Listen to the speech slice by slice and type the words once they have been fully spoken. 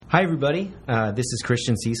Hi, everybody. This is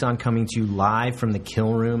Christian Cison coming to you live from the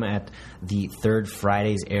Kill Room at the Third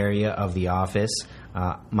Fridays area of the office.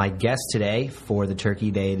 My guest today for the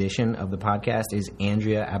Turkey Day edition of the podcast is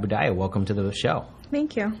Andrea Abudaya. Welcome to the show.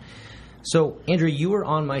 Thank you. So, Andrea, you were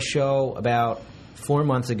on my show about 4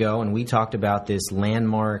 months ago, and we talked about this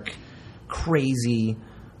landmark, crazy,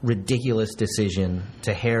 ridiculous decision,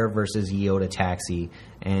 Tahir versus Yoda Taxi,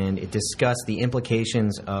 and it discussed the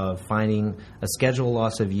implications of finding a schedule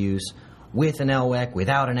loss of use with an LWEC,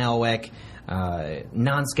 without an LWEC,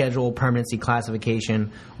 non-schedule permanency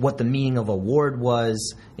classification, what the meaning of award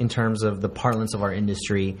was in terms of the parlance of our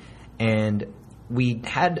industry, and we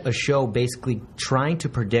had a show basically trying to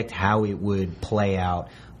predict how it would play out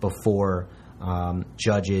before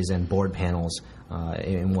judges and board panels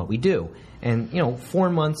in what we do. And, 4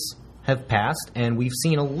 months have passed, and we've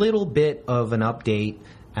seen a little bit of an update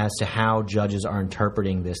as to how judges are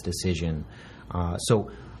interpreting this decision. So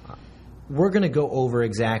we're going to go over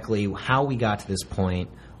exactly how we got to this point,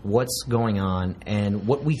 what's going on, and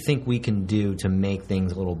what we think we can do to make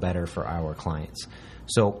things a little better for our clients.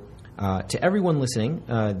 So to everyone listening,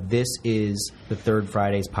 this is the Third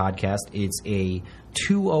Fridays podcast. It's a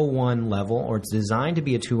 201 level, or it's designed to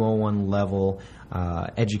be a 201 level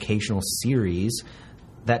educational series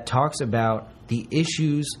that talks about the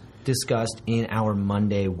issues discussed in our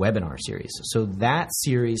Monday webinar series. So that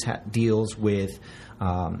series deals with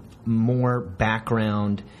more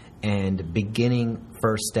background and beginning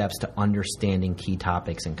first steps to understanding key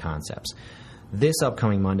topics and concepts. This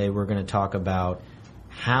upcoming Monday, we're going to talk about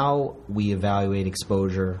how we evaluate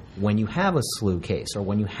exposure when you have a SLU case or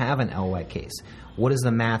when you have an LWEC case. What does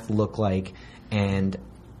the math look like, and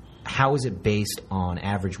how is it based on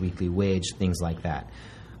average weekly wage, things like that.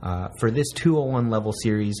 For this 201 level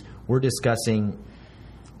series, we're discussing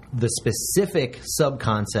the specific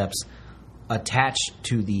sub-concepts attached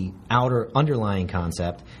to the outer underlying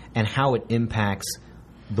concept and how it impacts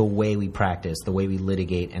the way we practice, the way we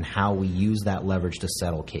litigate, and how we use that leverage to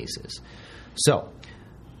settle cases. So,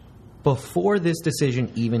 before this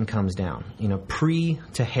decision even comes down, in a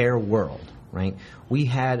pre-Tahir world, right, we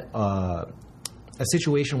had a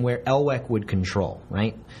situation where LWEC would control,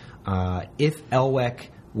 right? If LWEC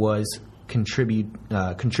was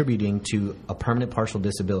contributing to a permanent partial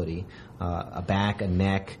disability, a back, a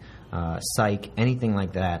neck, psych, anything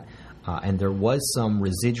like that, and there was some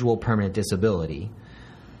residual permanent disability,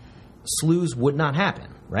 SLUs would not happen,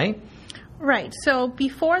 right? Right. So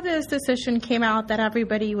before this decision came out that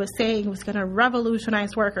everybody was saying was going to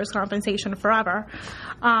revolutionize workers' compensation forever,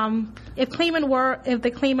 if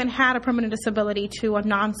the claimant had a permanent disability to a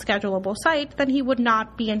non-schedulable site, then he would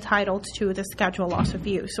not be entitled to the schedule loss of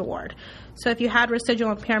use award. So if you had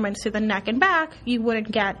residual impairments to the neck and back, you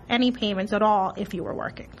wouldn't get any payments at all if you were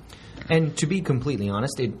working. And to be completely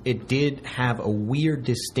honest, it did have a weird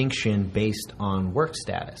distinction based on work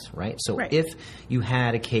status, right? So right. If you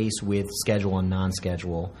had a case with schedule and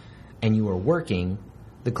non-schedule and you were working,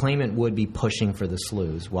 the claimant would be pushing for the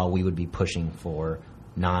SLUs while we would be pushing for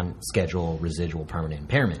non-schedule residual permanent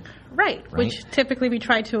impairment. Right, which typically we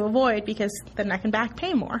try to avoid because the neck and back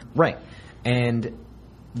pay more. Right. And,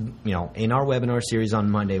 in our webinar series on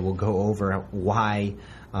Monday, we'll go over why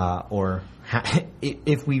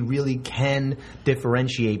if we really can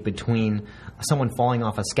differentiate between someone falling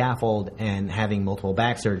off a scaffold and having multiple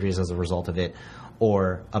back surgeries as a result of it,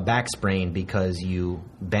 or a back sprain because you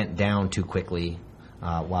bent down too quickly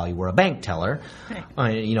while you were a bank teller.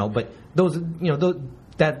 Right. But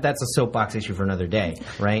that's a soapbox issue for another day,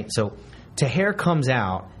 right? So Tahir comes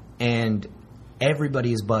out and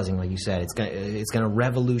everybody is buzzing, like you said. It's going to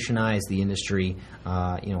revolutionize the industry.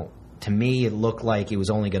 To me, it looked like it was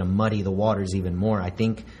only going to muddy the waters even more. I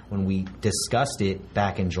think when we discussed it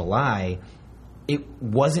back in July, it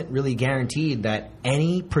wasn't really guaranteed that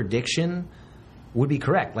any prediction would be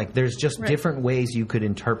correct. Like, there's just different ways you could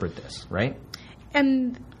interpret this, right?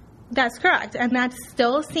 And that's correct. And that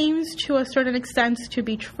still seems to a certain extent to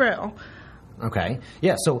be true. Okay.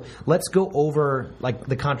 Yeah, so let's go over,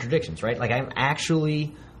 the contradictions, right? I'm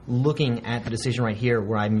actually looking at the decision right here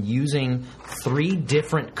where I'm using 3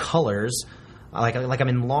 different colors, like I'm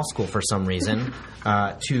in law school for some reason,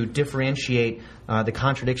 to differentiate the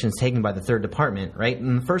contradictions taken by the third department, right?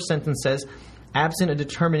 And the first sentence says, absent a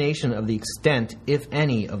determination of the extent, if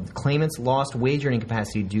any, of the claimant's lost wage earning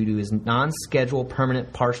capacity due to his non-schedule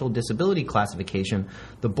permanent partial disability classification,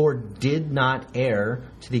 the board did not err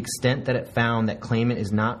to the extent that it found that claimant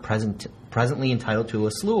is not presently entitled to a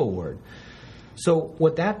SLU award. So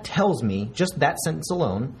what that tells me, just that sentence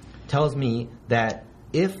alone, tells me that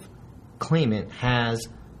if claimant has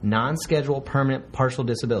non-schedule permanent partial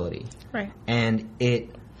disability, right, and it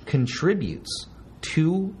contributes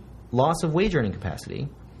to loss of wage earning capacity,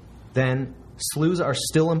 then SLUs are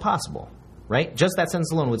still impossible, right? Just that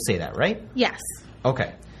sentence alone would say that, right? Yes.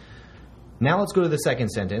 Okay. Now let's go to the second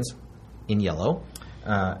sentence in yellow.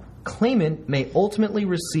 Claimant may ultimately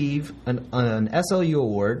receive an SLU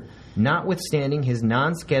award notwithstanding his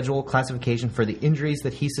non-schedule classification for the injuries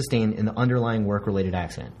that he sustained in the underlying work-related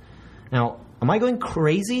accident. Now, am I going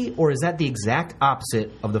crazy, or is that the exact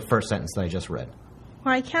opposite of the first sentence that I just read?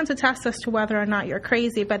 Well, I can't attest as to whether or not you're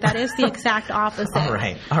crazy, but that is the exact opposite.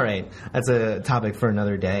 All right. That's a topic for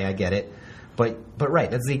another day. I get it. But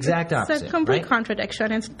right, that's the exact opposite. It's a complete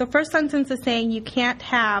contradiction. And the first sentence is saying you can't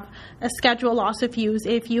have a schedule loss of use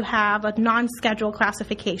if you have a non-schedule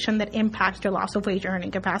classification that impacts your loss of wage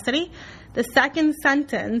earning capacity. The second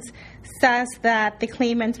sentence says that the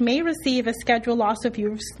claimant may receive a schedule loss of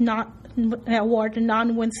use award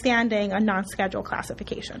notwithstanding a non-schedule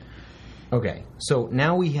classification. Okay, so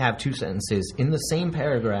now we have two sentences in the same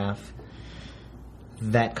paragraph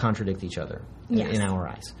that contradict each other in our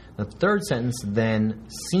eyes. The third sentence then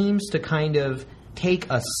seems to kind of take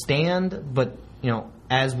a stand, but,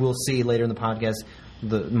 as we'll see later in the podcast,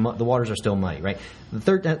 the waters are still muddy, right? The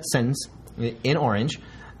third sentence, in orange,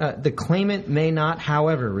 the claimant may not,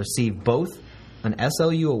 however, receive both an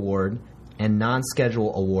SLU award and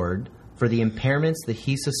non-schedule award for the impairments that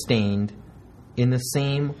he sustained in the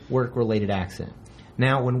same work-related accident.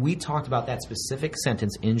 Now, when we talked about that specific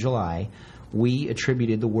sentence in July, we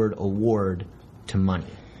attributed the word award to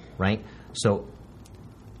money, right? So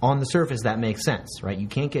on the surface, that makes sense, right? You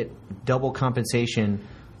can't get double compensation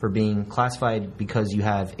for being classified because you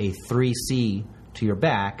have a 3C to your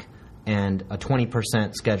back and a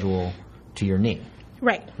 20% schedule to your knee.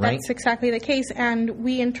 Right. That's exactly the case. And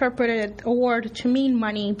we interpreted award to mean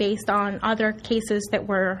money based on other cases that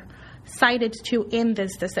were cited to in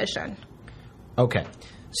this decision. Okay.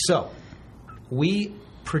 So we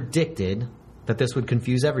predicted that this would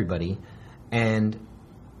confuse everybody, and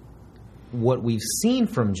what we've seen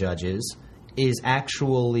from judges is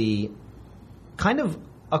actually kind of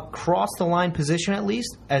a cross-the-line position, at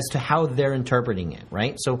least, as to how they're interpreting it,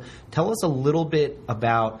 right? So tell us a little bit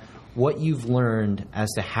about what you've learned as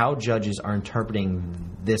to how judges are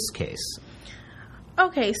interpreting this case.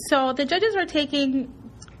 Okay, so the judges are taking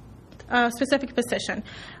a specific position.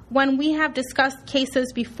 When we have discussed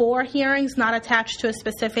cases before hearings not attached to a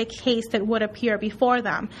specific case that would appear before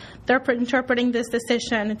them, they're interpreting this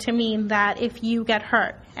decision to mean that if you get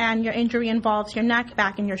hurt and your injury involves your neck,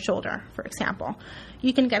 back, and your shoulder, for example,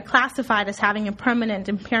 you can get classified as having a permanent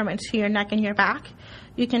impairment to your neck and your back.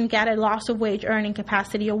 You can get a loss of wage earning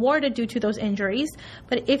capacity awarded due to those injuries.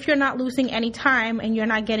 But if you're not losing any time and you're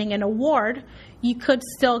not getting an award, you could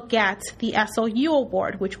still get the SLU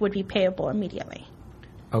award, which would be payable immediately.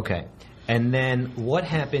 Okay. And then what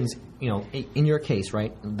happens, in your case,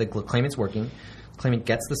 right? The claimant's working. The claimant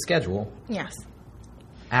gets the schedule. Yes.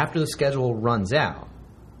 After the schedule runs out,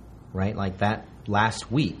 right, like that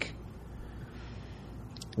last week,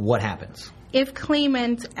 what happens? If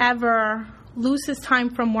claimant ever loses time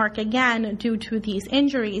from work again due to these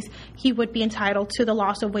injuries, he would be entitled to the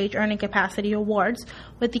loss of wage earning capacity awards,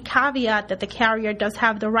 with the caveat that the carrier does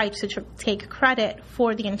have the right to take credit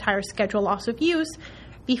for the entire schedule loss of use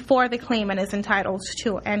before the claimant is entitled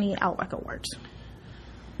to any LWEC awards.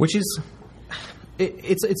 Which is,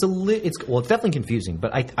 it's definitely confusing,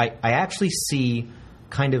 but I actually see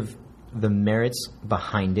kind of the merits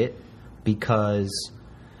behind it, because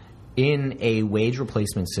in a wage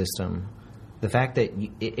replacement system, the fact that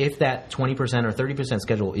if that 20% or 30%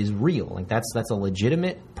 schedule is real, like that's a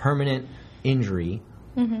legitimate permanent injury,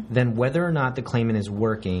 then whether or not the claimant is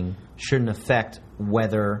working shouldn't affect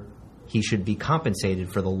whether he should be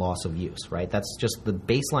compensated for the loss of use, right? That's just the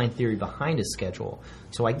baseline theory behind his schedule.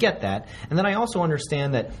 So I get that. And then I also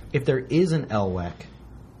understand that if there is an LWEC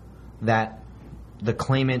that the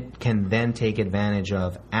claimant can then take advantage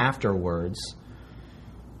of afterwards,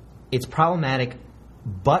 it's problematic.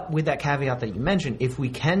 But with that caveat that you mentioned, if we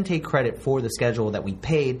can take credit for the schedule that we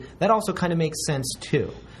paid, that also kind of makes sense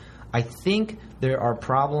too. I think there are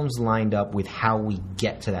problems lined up with how we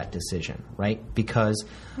get to that decision, right? Because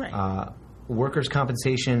workers'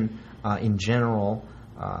 compensation in general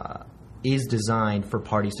is designed for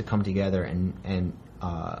parties to come together and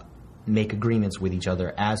make agreements with each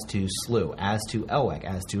other as to SLU, as to LWEC,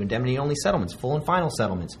 as to indemnity-only settlements, full and final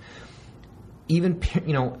settlements. Even,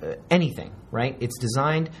 anything, right? It's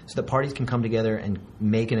designed so that parties can come together and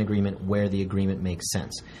make an agreement where the agreement makes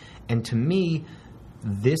sense. And to me,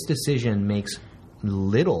 this decision makes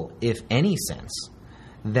little, if any, sense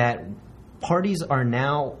that parties are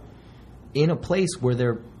now in a place where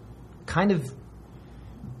they're kind of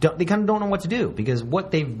they kind of don't know what to do, because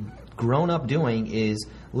what they've grown up doing is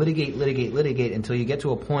litigate until you get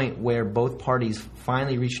to a point where both parties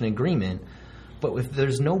finally reach an agreement. But if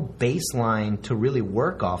there's no baseline to really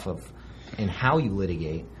work off of in how you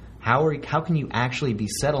litigate, how can you actually be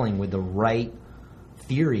settling with the right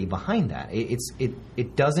theory behind that?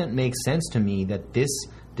 It doesn't make sense to me that this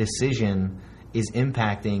decision is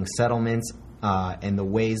impacting settlements and the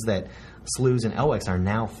ways that SLUs and LWECs are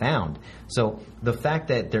now found. So the fact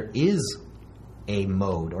that there is a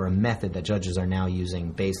mode or a method that judges are now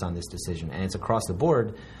using based on this decision, and it's across the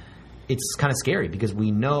board, it's kind of scary, because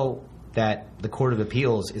we know that the Court of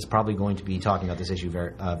Appeals is probably going to be talking about this issue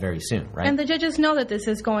very soon, right? And the judges know that this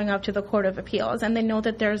is going up to the Court of Appeals, and they know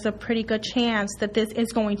that there's a pretty good chance that this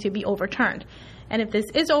is going to be overturned. And if this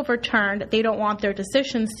is overturned, they don't want their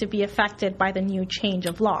decisions to be affected by the new change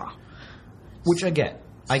of law. Which I get,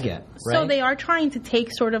 right? So they are trying to take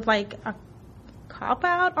sort of like a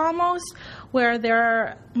cop-out almost,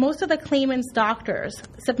 where most of the claimants' doctors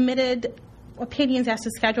submitted opinions as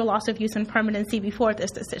to schedule, loss of use, and permanency before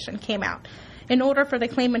this decision came out. In order for the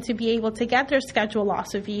claimant to be able to get their schedule,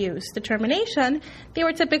 loss of use determination, they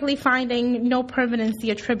were typically finding no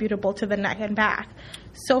permanency attributable to the neck and back.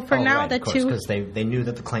 So for now, the two... because they knew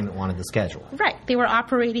that the claimant wanted the schedule. Right. They were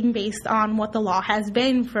operating based on what the law has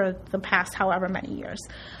been for the past however many years.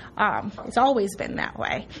 It's always been that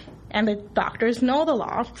way. And the doctors know the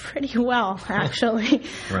law pretty well, actually.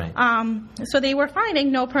 Right. So they were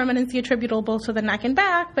finding no permanency attributable to the neck and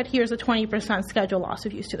back, but here's a 20% schedule loss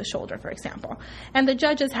of use to the shoulder, for example. And the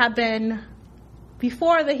judges have been,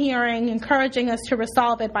 before the hearing, encouraging us to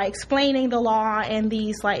resolve it by explaining the law and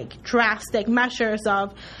these like drastic measures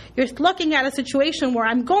of, you're looking at a situation where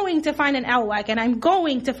I'm going to find an LWEC and I'm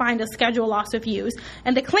going to find a schedule loss of use,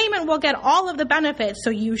 and the claimant will get all of the benefits, so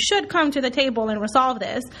you should come to the table and resolve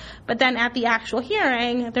this. But then at the actual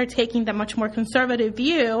hearing, they're taking the much more conservative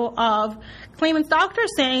view of claimant's doctor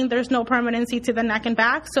saying there's no permanency to the neck and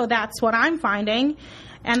back, so that's what I'm finding.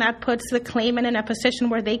 And that puts the claimant in a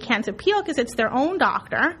position where they can't appeal because it's their own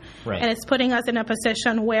doctor. Right. And it's putting us in a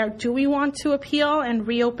position where, do we want to appeal and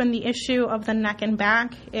reopen the issue of the neck and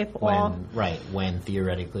back when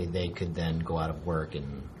theoretically they could then go out of work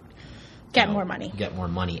and get more money. Get more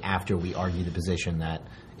money after we argue the position that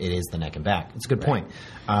it is the neck and back. It's a good point.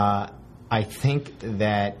 I think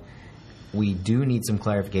that we do need some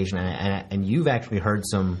clarification, and you've actually heard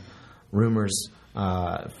some rumors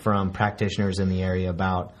from practitioners in the area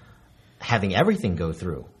about having everything go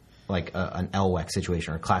through, like an LWEC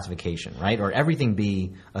situation or classification, right? Or everything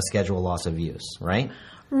be a schedule loss of use, right?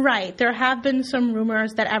 Right. There have been some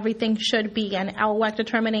rumors that everything should be an LWEC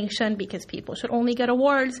determination because people should only get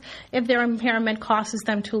awards if their impairment causes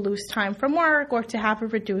them to lose time from work or to have a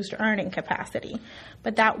reduced earning capacity.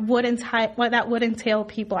 But that would entail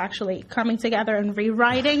people actually coming together and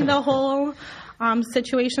rewriting the whole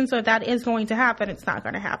situation. So if that is going to happen, it's not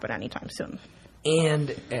going to happen anytime soon.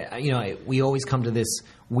 And, we always come to this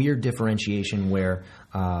weird differentiation where,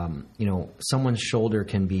 someone's shoulder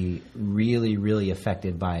can be really, really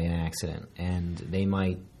affected by an accident, and they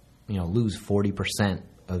might, lose 40%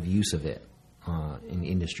 of use of it in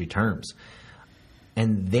industry terms.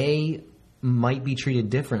 And they might be treated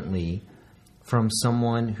differently from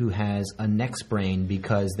someone who has a neck sprain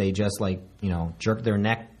because they just, jerked their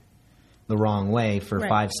neck the wrong way for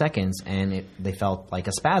 5 seconds and they felt like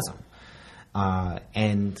a spasm.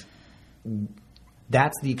 And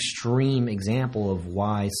that's the extreme example of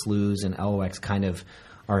why SLUs and LWECs kind of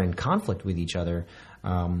are in conflict with each other.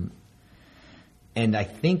 And I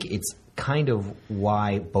think it's kind of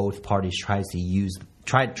why both parties try to use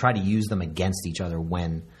them against each other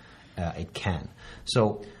when it can.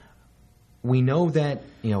 So we know that,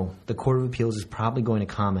 the Court of Appeals is probably going to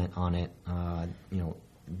comment on it.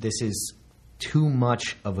 This is too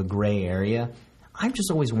much of a gray area. I'm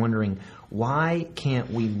just always wondering, why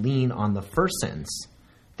can't we lean on the first sentence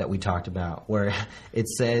that we talked about, where it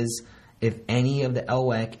says, if any of the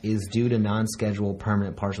LWEC is due to non-scheduled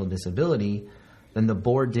permanent partial disability, then the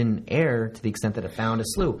board didn't err to the extent that it found a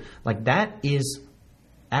SLU. Like, that is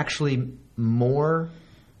actually more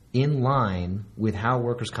in line with how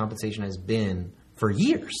workers' compensation has been for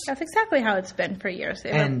years. That's exactly how it's been for years.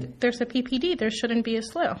 And there's a PPD, there shouldn't be a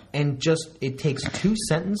SLU. And just, it takes 2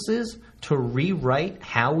 sentences to rewrite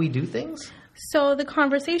how we do things? So the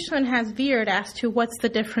conversation has veered as to what's the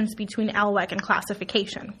difference between LWEC and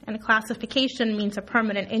classification. And classification means a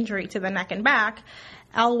permanent injury to the neck and back.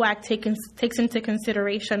 LWEC takes into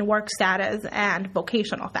consideration work status and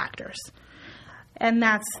vocational factors. And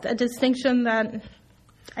that's a distinction that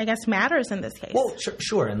I guess matters in this case. Well,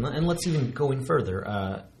 sure. And let's even go in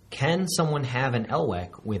further. can someone have an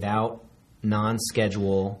LWEC without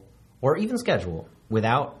non-schedule or even schedule,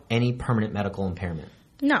 without any permanent medical impairment?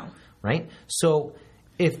 No. Right? So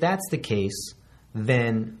if that's the case,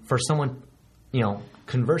 then for someone,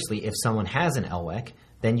 conversely, if someone has an LWEC,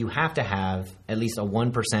 then you have to have at least a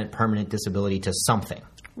 1% permanent disability to something.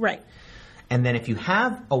 Right. And then if you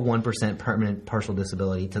have a 1% permanent partial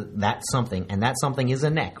disability to that something, and that something is a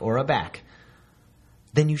neck or a back,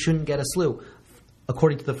 then you shouldn't get a SLU,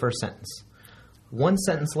 according to the first sentence. One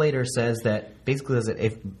sentence later says that, basically says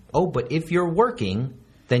that but if you're working,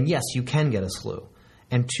 then yes, you can get a SLU.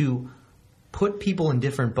 And to put people in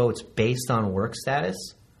different boats based on work status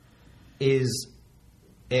is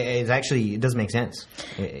actually, it doesn't make sense.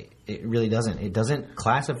 It really doesn't. It doesn't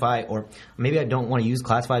classify, or maybe I don't want to use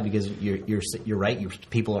classify because you're right.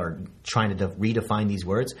 People are trying to redefine these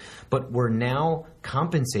words, but we're now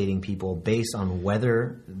compensating people based on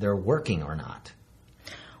whether they're working or not.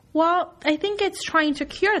 Well, I think it's trying to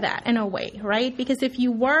cure that in a way, right? Because if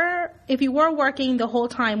you were working the whole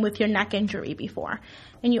time with your neck injury before,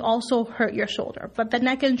 and you also hurt your shoulder, but the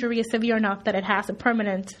neck injury is severe enough that it has a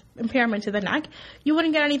permanent impairment to the neck, you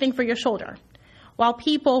wouldn't get anything for your shoulder. While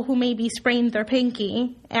people who maybe sprained their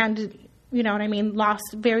pinky and, lost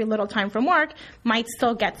very little time from work might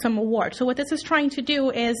still get some award. So what this is trying to do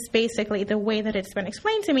is basically, the way that it's been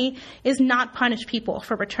explained to me, is not punish people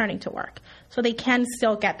for returning to work. So they can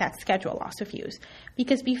still get that schedule loss of use.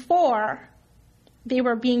 Because before, they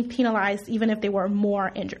were being penalized even if they were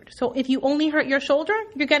more injured. So if you only hurt your shoulder,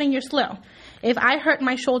 you're getting your SLU. If I hurt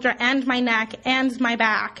my shoulder and my neck and my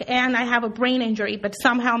back and I have a brain injury but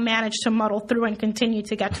somehow manage to muddle through and continue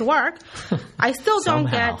to get to work, I still don't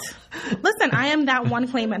get... Listen, I am that one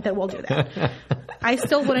claimant that will do that. I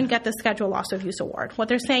still wouldn't get the schedule loss of use award. What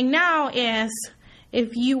they're saying now is,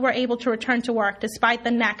 if you were able to return to work despite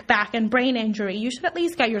the neck, back, and brain injury, you should at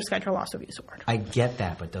least get your schedule loss of use award. I get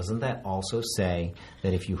that, but doesn't that also say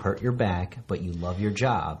that if you hurt your back but you love your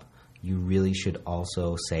job, you really should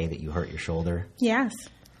also say that you hurt your shoulder? Yes.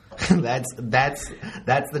 That's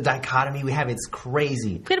the dichotomy we have. It's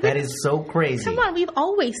crazy. That is so crazy. Come on, we've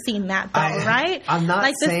always seen that, though, right? I'm not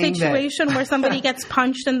like saying the situation where somebody gets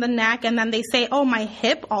punched in the neck and then they say, "Oh, my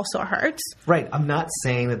hip also hurts." Right. I'm not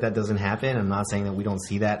saying that doesn't happen. I'm not saying that we don't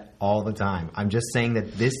see that all the time. I'm just saying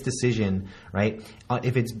that this decision, right?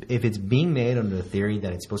 If it's being made under the theory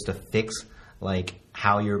that it's supposed to fix like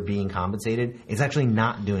how you're being compensated, it's actually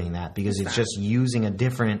not doing that because it's just using a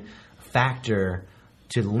different factor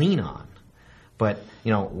to lean on. But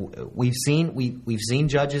we've seen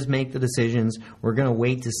judges make the decisions. We're going to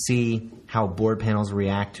wait to see how board panels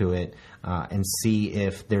react to it and see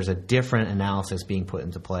if there's a different analysis being put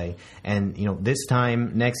into play. And this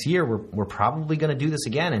time next year, we're probably going to do this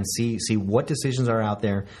again and see what decisions are out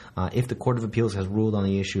there. If the Court of Appeals has ruled on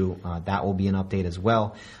the issue, that will be an update as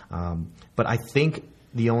well. But I think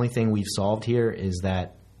the only thing we've solved here is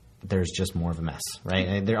that there's just more of a mess,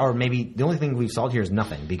 right? Or maybe the only thing we've solved here is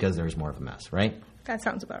nothing because there's more of a mess, right? That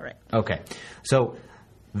sounds about right. Okay. So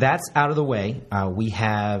that's out of the way. We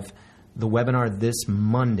have the webinar this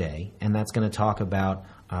Monday, and that's going to talk about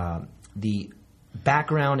the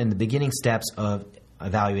background and the beginning steps of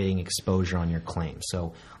evaluating exposure on your claim.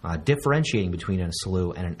 So differentiating between a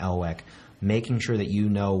SLU and an LWEC, making sure that you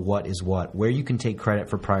know what is what, where you can take credit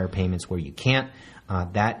for prior payments, where you can't.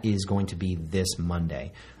 That is going to be this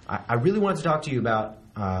Monday. I really wanted to talk to you about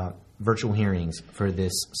virtual hearings for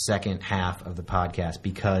this second half of the podcast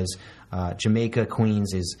because Jamaica,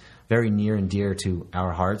 Queens is very near and dear to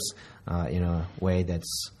our hearts in a way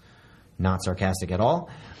that's not sarcastic at all.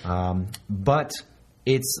 But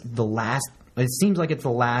it's the last. It seems like it's the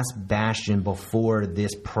last bastion before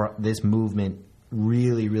this movement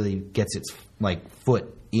really gets its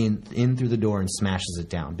foot in through the door and smashes it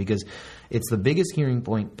down, because it's the biggest hearing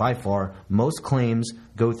point by far. Most claims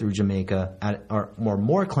go through Jamaica, or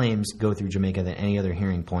more claims go through Jamaica than any other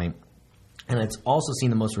hearing point. And it's also seen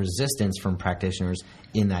the most resistance from practitioners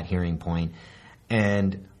in that hearing point.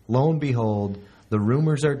 And lo and behold, the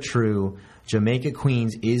rumors are true. Jamaica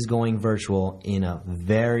Queens is going virtual in a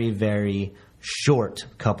very, very short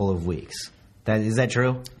couple of weeks. Is that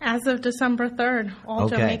true? As of December 3rd, all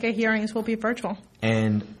Jamaica hearings will be virtual.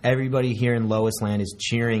 And everybody here in Lois Land is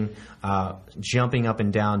cheering, jumping up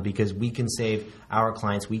and down, because we can save our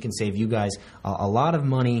clients, we can save you guys a lot of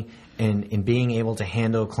money in being able to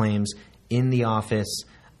handle claims in the office,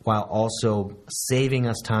 while also saving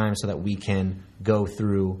us time so that we can go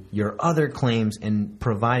through your other claims and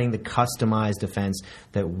providing the customized defense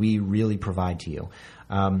that we really provide to you.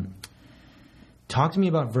 Talk to me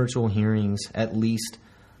about virtual hearings, at least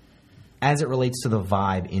as it relates to the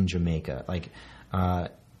vibe in Jamaica.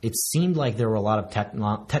 it seemed like there were a lot of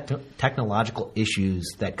technological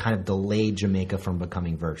issues that kind of delayed Jamaica from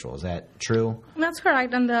becoming virtual. Is that true? That's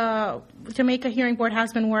correct. And the Jamaica Hearing Board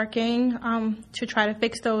has been working to try to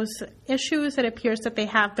fix those issues. It appears that they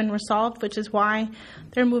have been resolved, which is why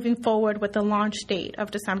they're moving forward with the launch date of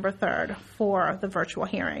December 3rd for the virtual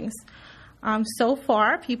hearings. So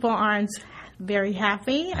far, people aren't very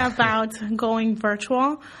happy about going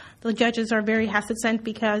virtual. The judges are very hesitant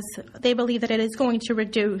because they believe that it is going to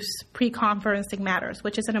reduce pre-conferencing matters,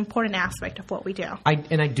 which is an important aspect of what we do. I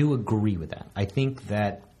do agree with that. I think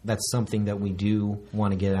that that's something that we do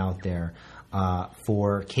want to get out there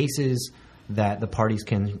for cases that the parties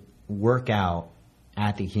can work out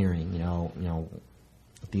at the hearing.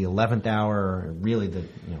 The 11th hour, or really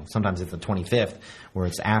sometimes it's the 25th, where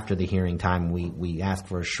it's after the hearing time. We ask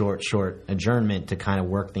for a short adjournment to kind of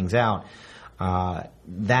work things out.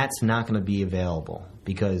 That's not going to be available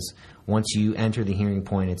because once you enter the hearing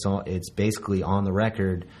point, it's basically on the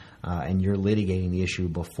record, and you're litigating the issue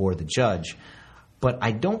before the judge. But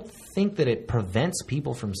I don't think that it prevents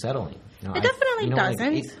people from settling. It definitely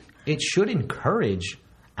doesn't. It should encourage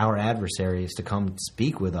our adversaries to come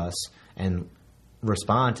speak with us and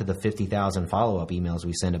respond to the 50,000 follow-up emails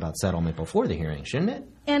we send about settlement before the hearing, shouldn't it?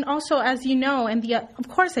 And also, as you know, of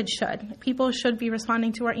course it should. People should be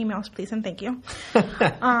responding to our emails, please, and thank you.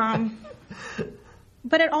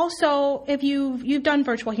 But it also, if you've done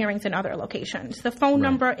virtual hearings in other locations, the phone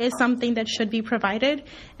number is something that should be provided,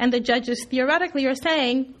 and the judges theoretically are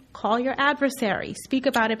saying, call your adversary, speak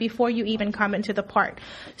about it before you even come into the part.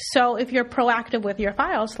 So if you're proactive with your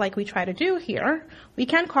files, like we try to do here, we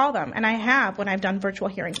can call them. And I have when I've done virtual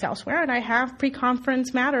hearings elsewhere, and I have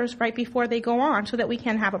pre-conference matters right before they go on so that we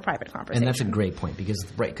can have a private conversation. And that's a great point because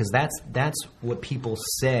that's what people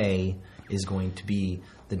say is going to be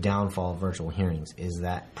the downfall of virtual hearings, is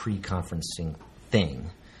that pre-conferencing thing.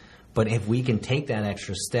 But if we can take that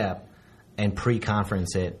extra step and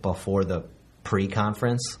pre-conference it before the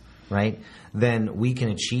pre-conference, right, then we can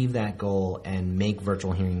achieve that goal and make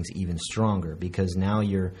virtual hearings even stronger because now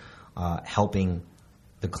you're helping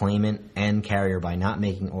the claimant and carrier by not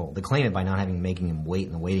making the claimant by not making him wait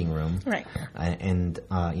in the waiting room, right, and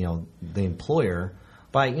the employer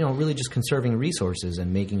by really just conserving resources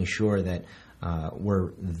and making sure that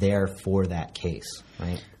we're there for that case,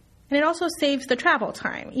 right? And it also saves the travel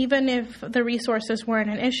time. Even if the resources weren't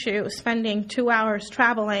an issue, spending 2 hours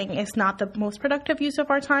traveling is not the most productive use of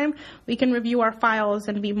our time. We can review our files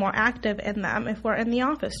and be more active in them if we're in the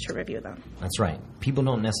office to review them. That's right. People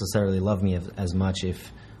don't necessarily love me as much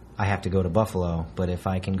if I have to go to Buffalo, but if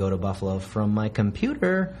I can go to Buffalo from my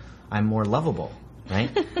computer, I'm more lovable,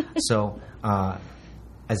 right? So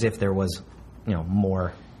as if there was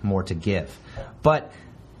more to give. But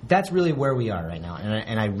that's really where we are right now,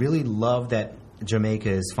 and I really love that Jamaica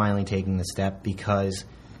is finally taking the step because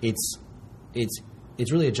it's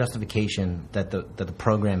really a justification that the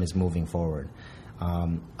program is moving forward.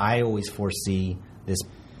 I always foresee this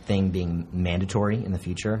thing being mandatory in the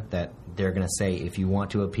future, that they're going to say if you want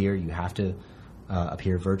to appear, you have to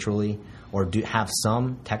appear virtually or have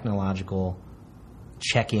some technological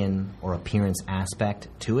check-in or appearance aspect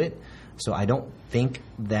to it. So I don't think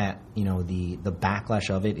that the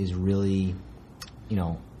backlash of it is really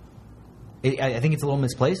I think it's a little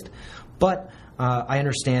misplaced, but I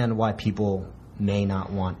understand why people may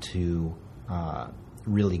not want to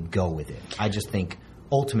really go with it. I just think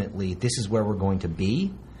ultimately this is where we're going to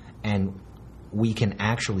be, and we can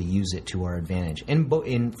actually use it to our advantage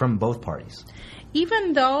from both parties.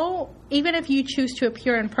 Even if you choose to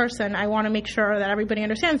appear in person, I want to make sure that everybody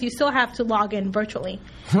understands you still have to log in virtually.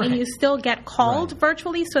 Right. And you still get called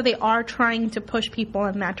virtually, so they are trying to push people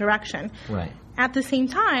in that direction. Right. At the same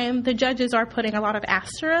time, the judges are putting a lot of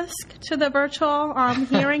asterisk to the virtual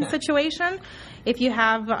hearing situation. If you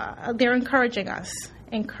have, they're encouraging us.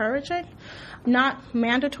 Encouraging? Not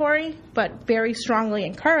mandatory, but very strongly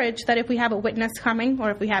encouraged that if we have a witness coming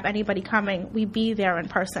or if we have anybody coming, we be there in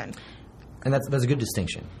person. And that's a good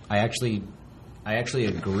distinction. I actually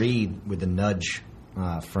agreed with the nudge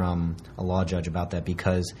from a law judge about that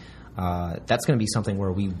because that's going to be something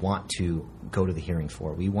where we want to go to the hearing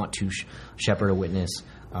for. We want to shepherd a witness,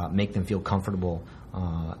 make them feel comfortable,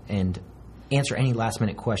 and answer any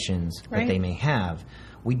last-minute questions that they may have.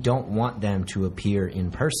 We don't want them to appear in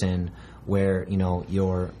person where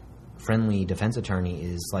your friendly defense attorney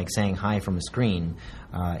is like saying hi from a screen.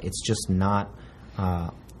 It's just not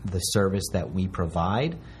the service that we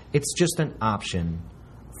provide. It's just an option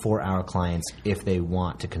for our clients if they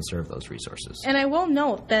want to conserve those resources. And I will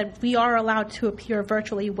note that we are allowed to appear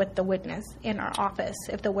virtually with the witness in our office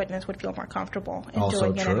if the witness would feel more comfortable in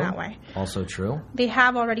doing it in that way. Also true. They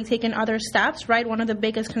have already taken other steps, right? One of the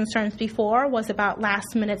biggest concerns before was about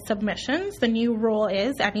last-minute submissions. The new rule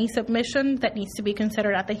is any submission that needs to be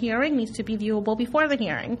considered at the hearing needs to be viewable before the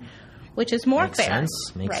hearing, which is more fair.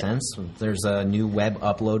 Makes sense. There's a new web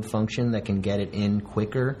upload function that can get it in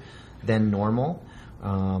quicker than normal.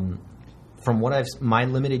 From what my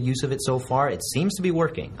limited use of it so far, it seems to be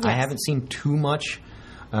working. Yes. I haven't seen too much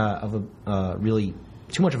of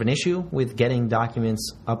an issue with getting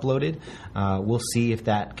documents uploaded. We'll see if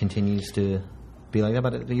that continues to be like that,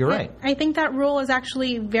 but you're right. I think that rule is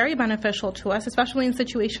actually very beneficial to us, especially in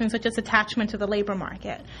situations such as attachment to the labor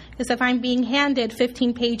market. Because if I'm being handed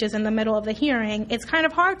 15 pages in the middle of the hearing, it's kind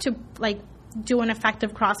of hard to do an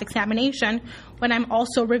effective cross-examination when I'm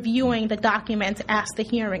also reviewing the documents as the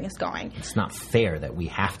hearing is going. It's not fair that we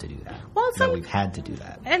have to do that. Well, we've had to do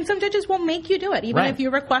that. And some judges will make you do it. Even if you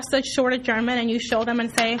request a short adjournment and you show them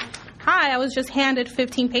and say, hi, I was just handed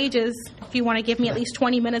 15 pages. If you want to give me at least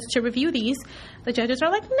 20 minutes to review these, the judges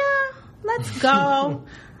are like, nah, let's go.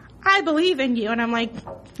 I believe in you. And I'm like,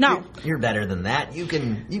 no. You're better than that. You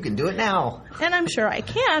can do it now. And I'm sure I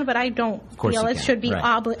can, but I don't feel it should be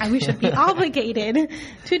we should be obligated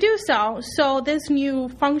to do so. So this new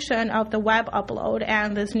function of the web upload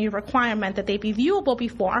and this new requirement that they be viewable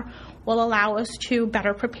before will allow us to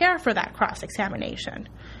better prepare for that cross-examination.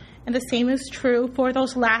 And the same is true for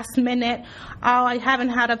those last-minute, I haven't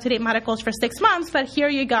had up-to-date medicals for 6 months, but here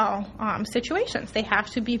you go, situations. They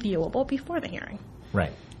have to be viewable before the hearing.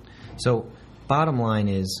 Right. So bottom line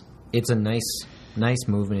is it's a nice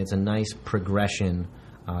movement. It's a nice progression.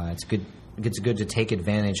 It's good to take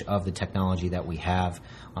advantage of the technology that we have.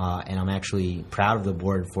 And I'm actually proud of the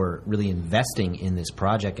board for really investing in this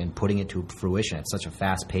project and putting it to fruition at such a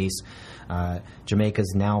fast pace.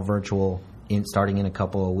 Jamaica's now virtual starting in a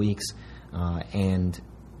couple of weeks. And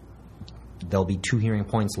there'll be 2 hearing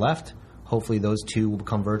points left. Hopefully those 2 will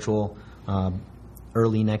become virtual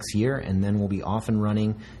early next year, and then we'll be off and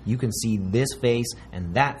running. You can see this face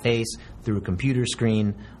and that face through a computer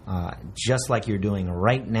screen, just like you're doing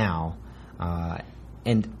right now,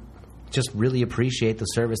 and just really appreciate the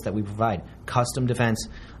service that we provide. Custom defense,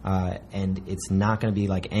 and it's not going to be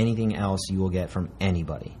like anything else you will get from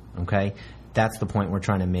anybody, okay? That's the point we're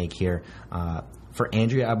trying to make here. For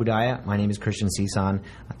Andrea Abudaya, my name is Christian Cisan.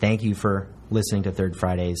 Thank you for listening to Third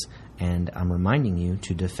Fridays, and I'm reminding you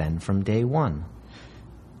to defend from day one.